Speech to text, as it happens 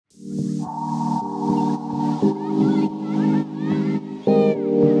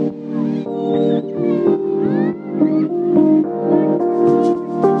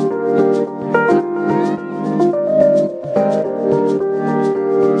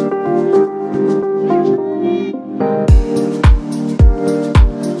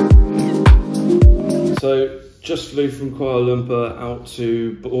successfully from Kuala Lumpur out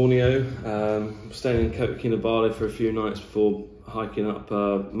to Borneo. Staying in Kota Kinabalu for a few nights before hiking up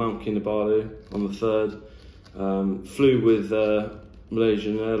Mount Kinabalu on the 3rd. Flew with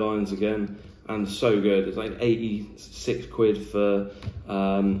Malaysian Airlines again, and so good. It's like 86 quid for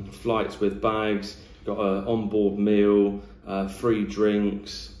flights with bags, got an onboard meal, free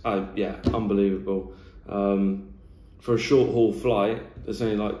drinks. Yeah, unbelievable. For a short haul flight, it's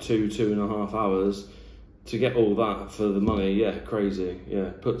only like 2.5 hours. To get all that for the money, yeah, crazy.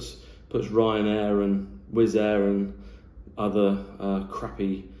 Yeah, puts Ryanair and Wizz Air and other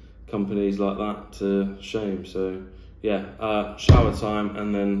crappy companies like that to shame. So yeah, shower time,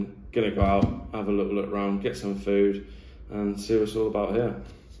 and then gonna go out, have a look around, get some food, and see what it's all about here.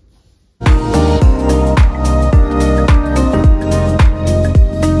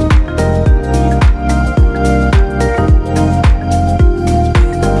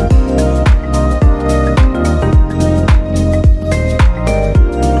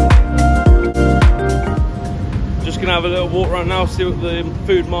 Have a little walk around now, see what the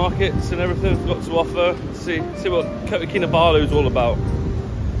food markets and everything have got to offer, see what Kota Kinabalu is all about.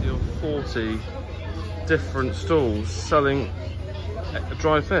 40 different stalls selling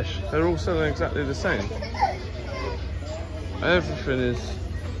dry fish. They're all selling exactly the same. Everything is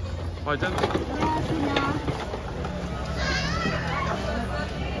identical.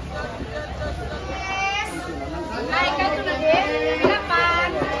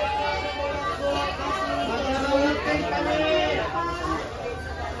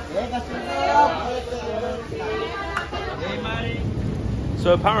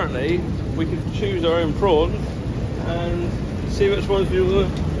 So apparently we can choose our own prawns and see which ones we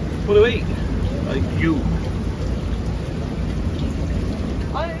want to eat. Like you.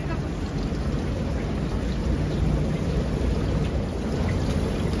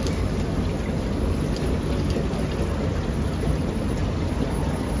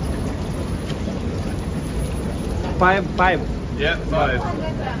 Five. Yeah, 5.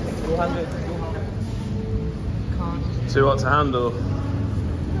 200. Too hot to handle.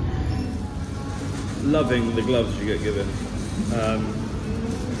 Loving the gloves you get given.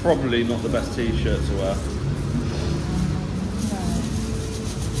 Probably not the best t-shirt to wear.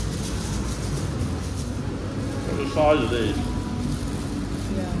 What's the size of these?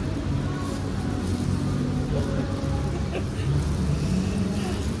 Yeah.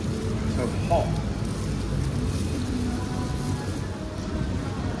 So hot.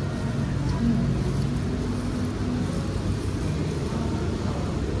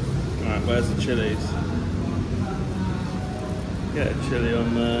 Alright, where's the chilies? Get a chili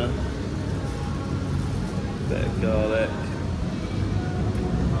on there. Bit of garlic.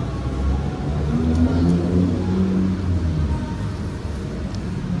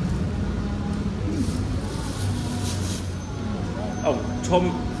 Oh,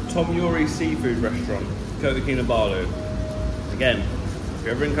 Tom Yuri Seafood Restaurant, Kota Kinabalu. Again, if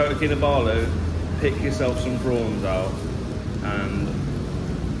you're ever in Kota Kinabalu, pick yourself some prawns out, and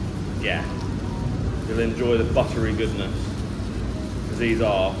yeah, you'll enjoy the buttery goodness, because these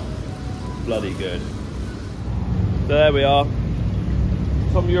are bloody good. So there we are,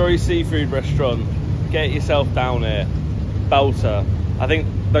 Tom Yuri Seafood Restaurant. Get yourself down here, belter. I think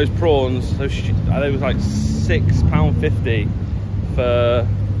those prawns, I think it was like £6.50 for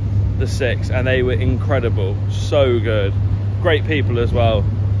the 6, and they were incredible, so good. Great people as well.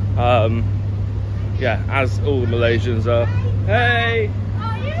 Yeah, as all the Malaysians are. Hey!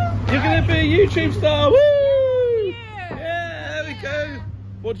 You're gonna be a YouTube star! Woo! Yeah, there we go.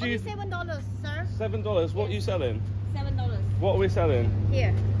 What do you? $7, sir. $7. What are you selling? $7. What are we selling?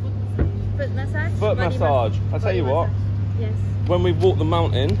 Here. Foot massage. Foot massage. I'll tell you what. Yes. When we've walked the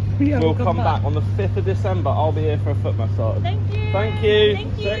mountain, we'll come back on the 5th of December. I'll be here for a foot massage. Thank you. Thank you.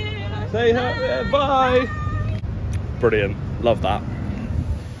 Thank you. Say hi. Bye. Brilliant. Love that.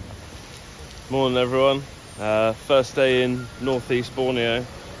 Morning, everyone. First day in northeast Borneo,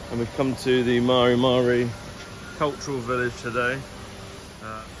 and we've come to the Mari Mari cultural village today.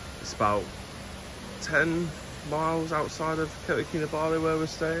 It's about 10 miles outside of Kota Kinabalu where we're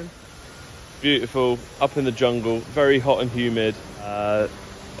staying. Beautiful, up in the jungle, very hot and humid.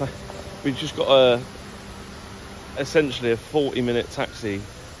 We've just got essentially a 40-minute taxi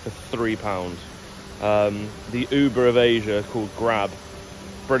for £3. The Uber of Asia called Grab.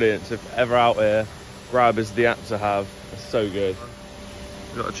 Brilliant. So if ever out here, Grab is the app to have. It's so good.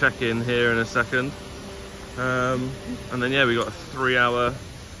 We've got to check in here in a second. And then yeah, we got a 3-hour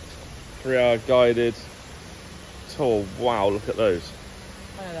guided tour. Wow, look at those.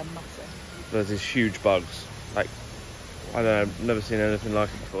 Oh, they're massive. There's these huge bugs. Like, I don't know, I've never seen anything like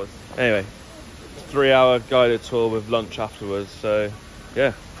it before. Anyway, 3-hour guided tour with lunch afterwards. So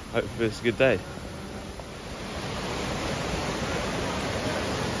yeah, hopefully it's a good day.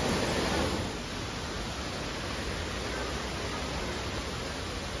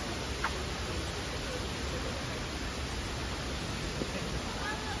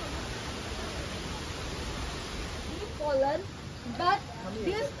 But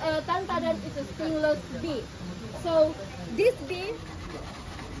this tantaran is a stingless bee. So this bee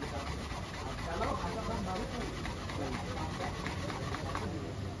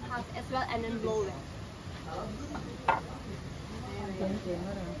has as well and then blow it.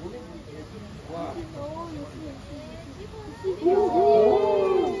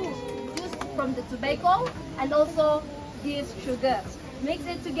 Just from the tobacco and also this sugar. Mix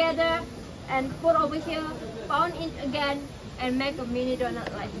it together and put over here, pound it again, and make a mini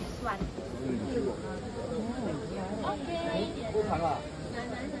donut like this one. Okay.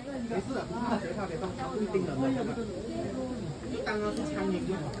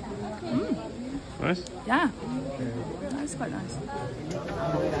 Nice. Yeah, that's quite nice.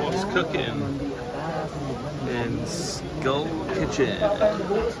 What's cooking in Skull Kitchen?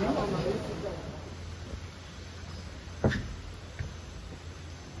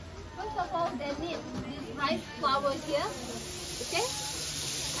 First of all, they need this rice flour here, okay?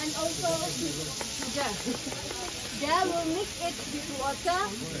 And also sugar. They will mix it with water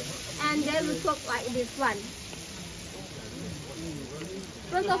and they will cook like this one.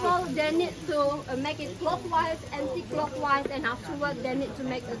 First of all, they need to make it clockwise, anti-clockwise, and afterwards they need to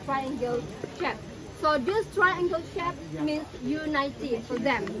make a triangle shape. So this triangle shape means unity for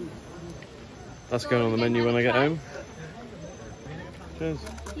them. That's going on the menu when I get home. Cheers.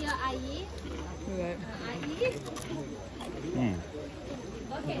 Here I eat. Okay. I eat.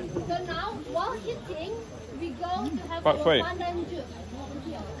 Okay, so now while eating, we go to have Quite our sweet. pandan juice.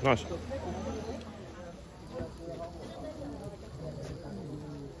 Here. Nice.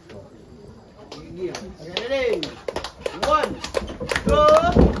 Ready? 1,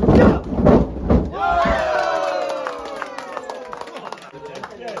 2, jump!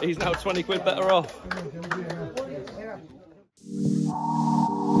 He's now 20 quid better off.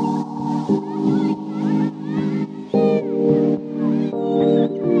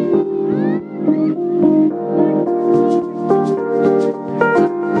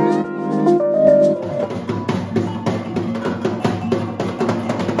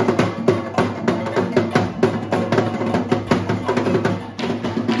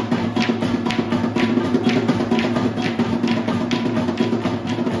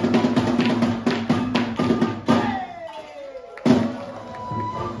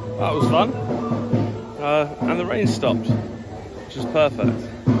 That was fun, and the rain stopped, which is perfect.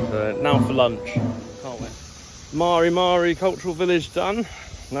 So now for lunch, can't wait. Mari Cultural Village done.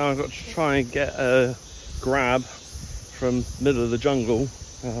 Now I've got to try and get a grab from middle of the jungle,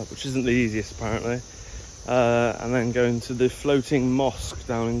 which isn't the easiest apparently, and then go into the floating mosque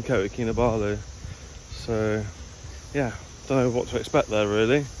down in Kota Kinabalu. So yeah, don't know what to expect there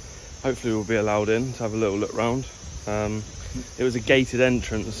really. Hopefully we'll be allowed in to have a little look round. It was a gated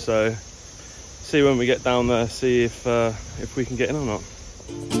entrance, so see when we get down there, see if we can get in or not.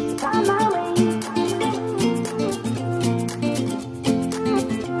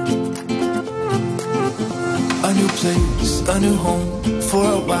 A new place, a new home, for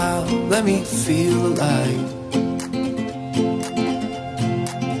a while, let me feel alive.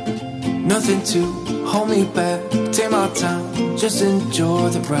 Nothing to hold me back, take my time, just enjoy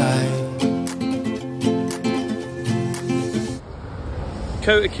the ride.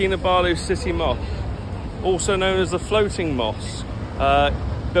 Kota Kinabalu City Mosque, also known as the Floating Mosque,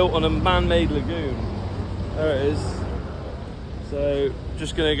 built on a man-made lagoon. There it is. So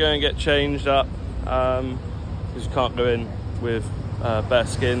just gonna go and get changed up, because you can't go in with bare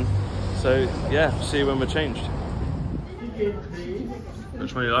skin. So yeah, see you when we're changed.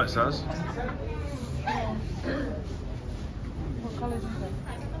 Which one do you like, Saz? What colours is it?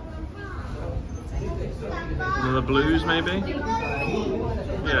 One of the blues, maybe?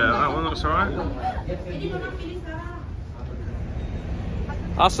 Yeah, that one looks alright.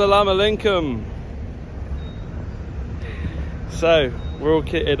 Assalamu alaikum. So, we're all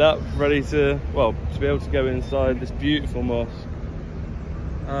kitted up, ready to be able to go inside this beautiful mosque.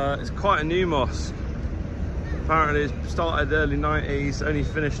 It's quite a new mosque. Apparently it started early 90s, only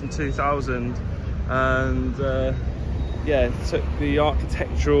finished in 2000. And yeah, it took the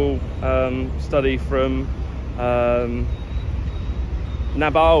architectural study from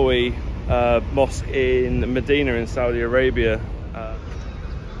Nabawi Mosque in Medina in Saudi Arabia.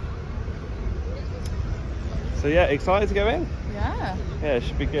 So yeah, excited to go in? Yeah. Yeah, it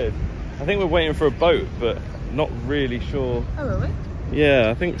should be good. I think we're waiting for a boat, but not really sure. Oh, are we? Yeah,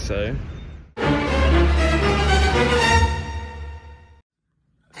 I think so.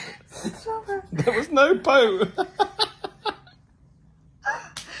 There was no boat.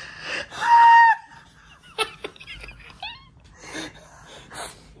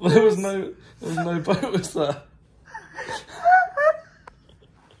 There was no boat, was there?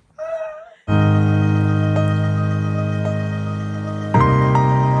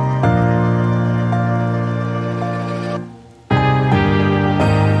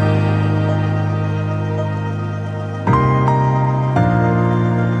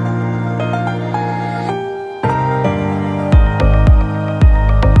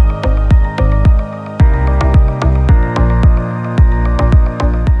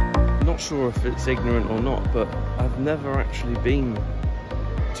 Sure if it's ignorant or not, but I've never actually been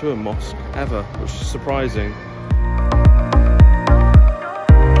to a mosque ever, which is surprising.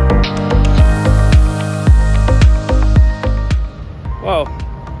 Well,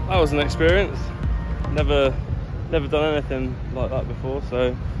 that was an experience. Never done anything like that before,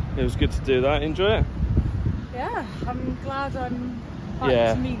 so it was good to do that. Enjoy it? Yeah, I'm glad I'm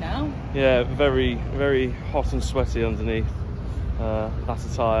back to me now. Yeah, very, very hot and sweaty underneath that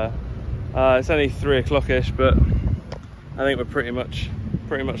attire. It's only 3 o'clock-ish, but I think we're pretty much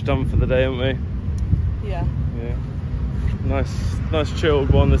done for the day, aren't we? Yeah. Yeah. Nice chilled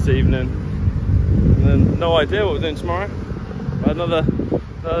one this evening. And then no idea what we're doing tomorrow. Another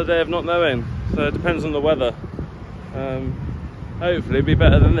day of not knowing. So it depends on the weather. Hopefully it'll be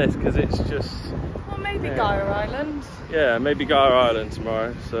better than this, because it's just. Well, maybe Gyre Island. Yeah, maybe Gyre Island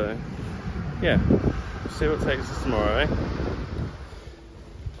tomorrow. So yeah, we'll see what takes us tomorrow, eh?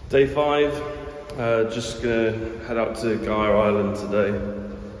 Day 5, just gonna head out to Gyre Island today.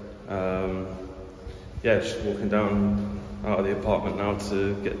 Yeah, just walking down out of the apartment now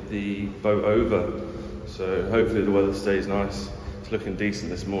to get the boat over. So hopefully the weather stays nice. It's looking decent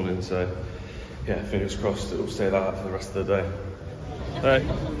this morning, so yeah, fingers crossed it'll stay like that for the rest of the day.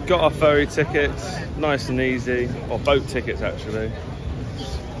 Got our ferry tickets, nice and easy, or boat tickets actually.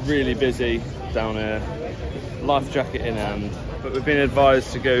 It's really busy down here, life jacket in hand. But we've been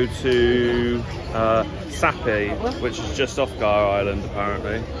advised to go to Sapi, which is just off Gyre Island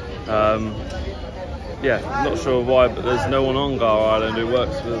apparently. Yeah, not sure why, but there's no one on Gyre Island who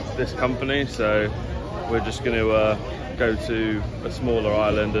works with this company, so we're just going to go to a smaller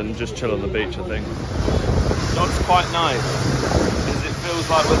island and just chill on the beach, I think. Looks quite nice, because it feels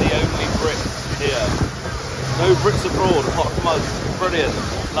like we're the only Brits here. No Brits abroad, apart from us. Brilliant,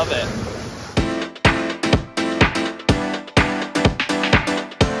 love it.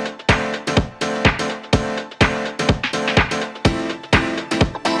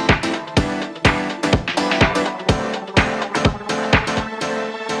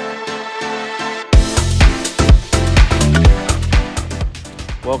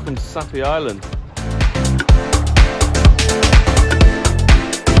 Welcome to Sapi Island.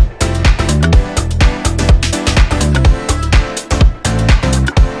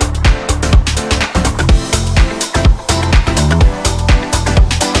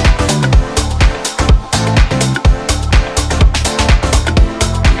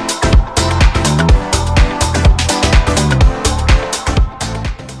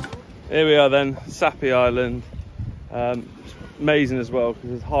 Here we are then, Sapi Island. Amazing as well, because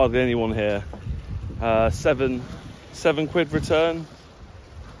there's hardly anyone here. 7 quid return.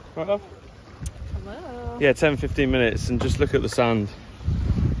 Right up? Hello. Yeah, 10-15 minutes, and just look at the sand.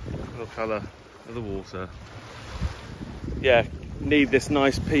 The colour of the water. Yeah, need this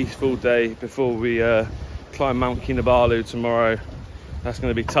nice peaceful day before we climb Mount Kinabalu tomorrow. That's going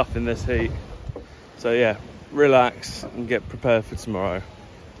to be tough in this heat. So yeah, relax and get prepared for tomorrow.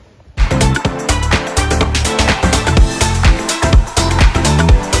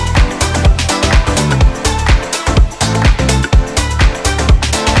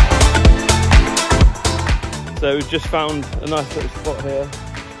 So we've just found a nice little spot here.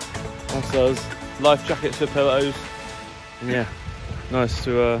 That's us. Life jackets for pillows. And yeah, nice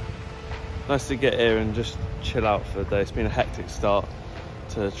to get here and just chill out for the day. It's been a hectic start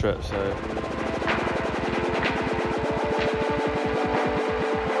to the trip, so.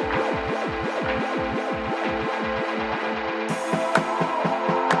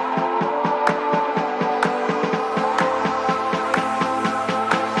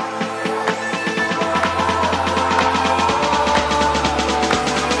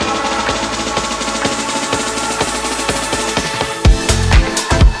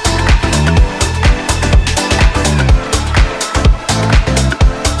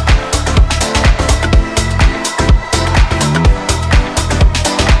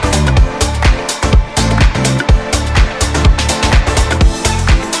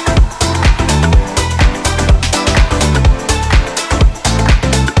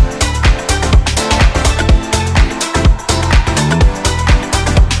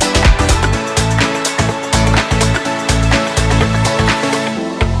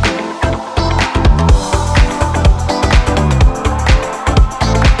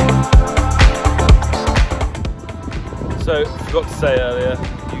 So, forgot to say earlier,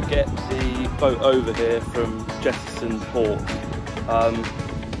 you get the boat over here from Jetson Port,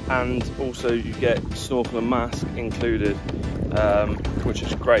 and also you get snorkel and mask included, which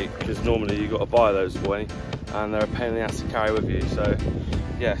is great because normally you've got to buy those away and they're a pain in the ass to carry with you. So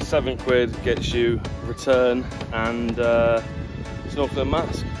yeah, £7 gets you return and snorkel and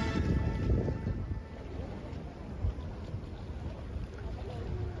mask.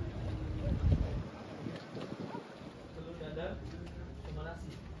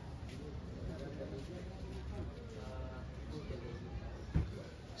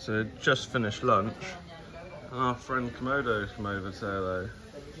 So just finished lunch, and our friend Komodo's come over to say hello.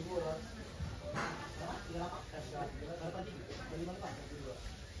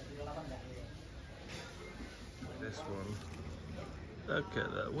 This one, look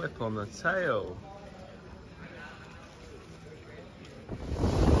at that whip on the tail.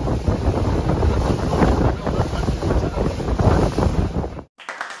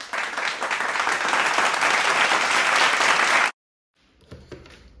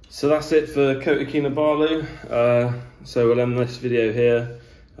 So that's it for Kota Kinabalu. So we'll end this video here,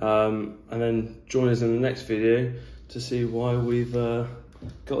 and then join us in the next video to see why we've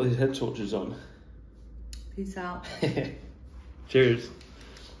got these head torches on. Peace out. Cheers.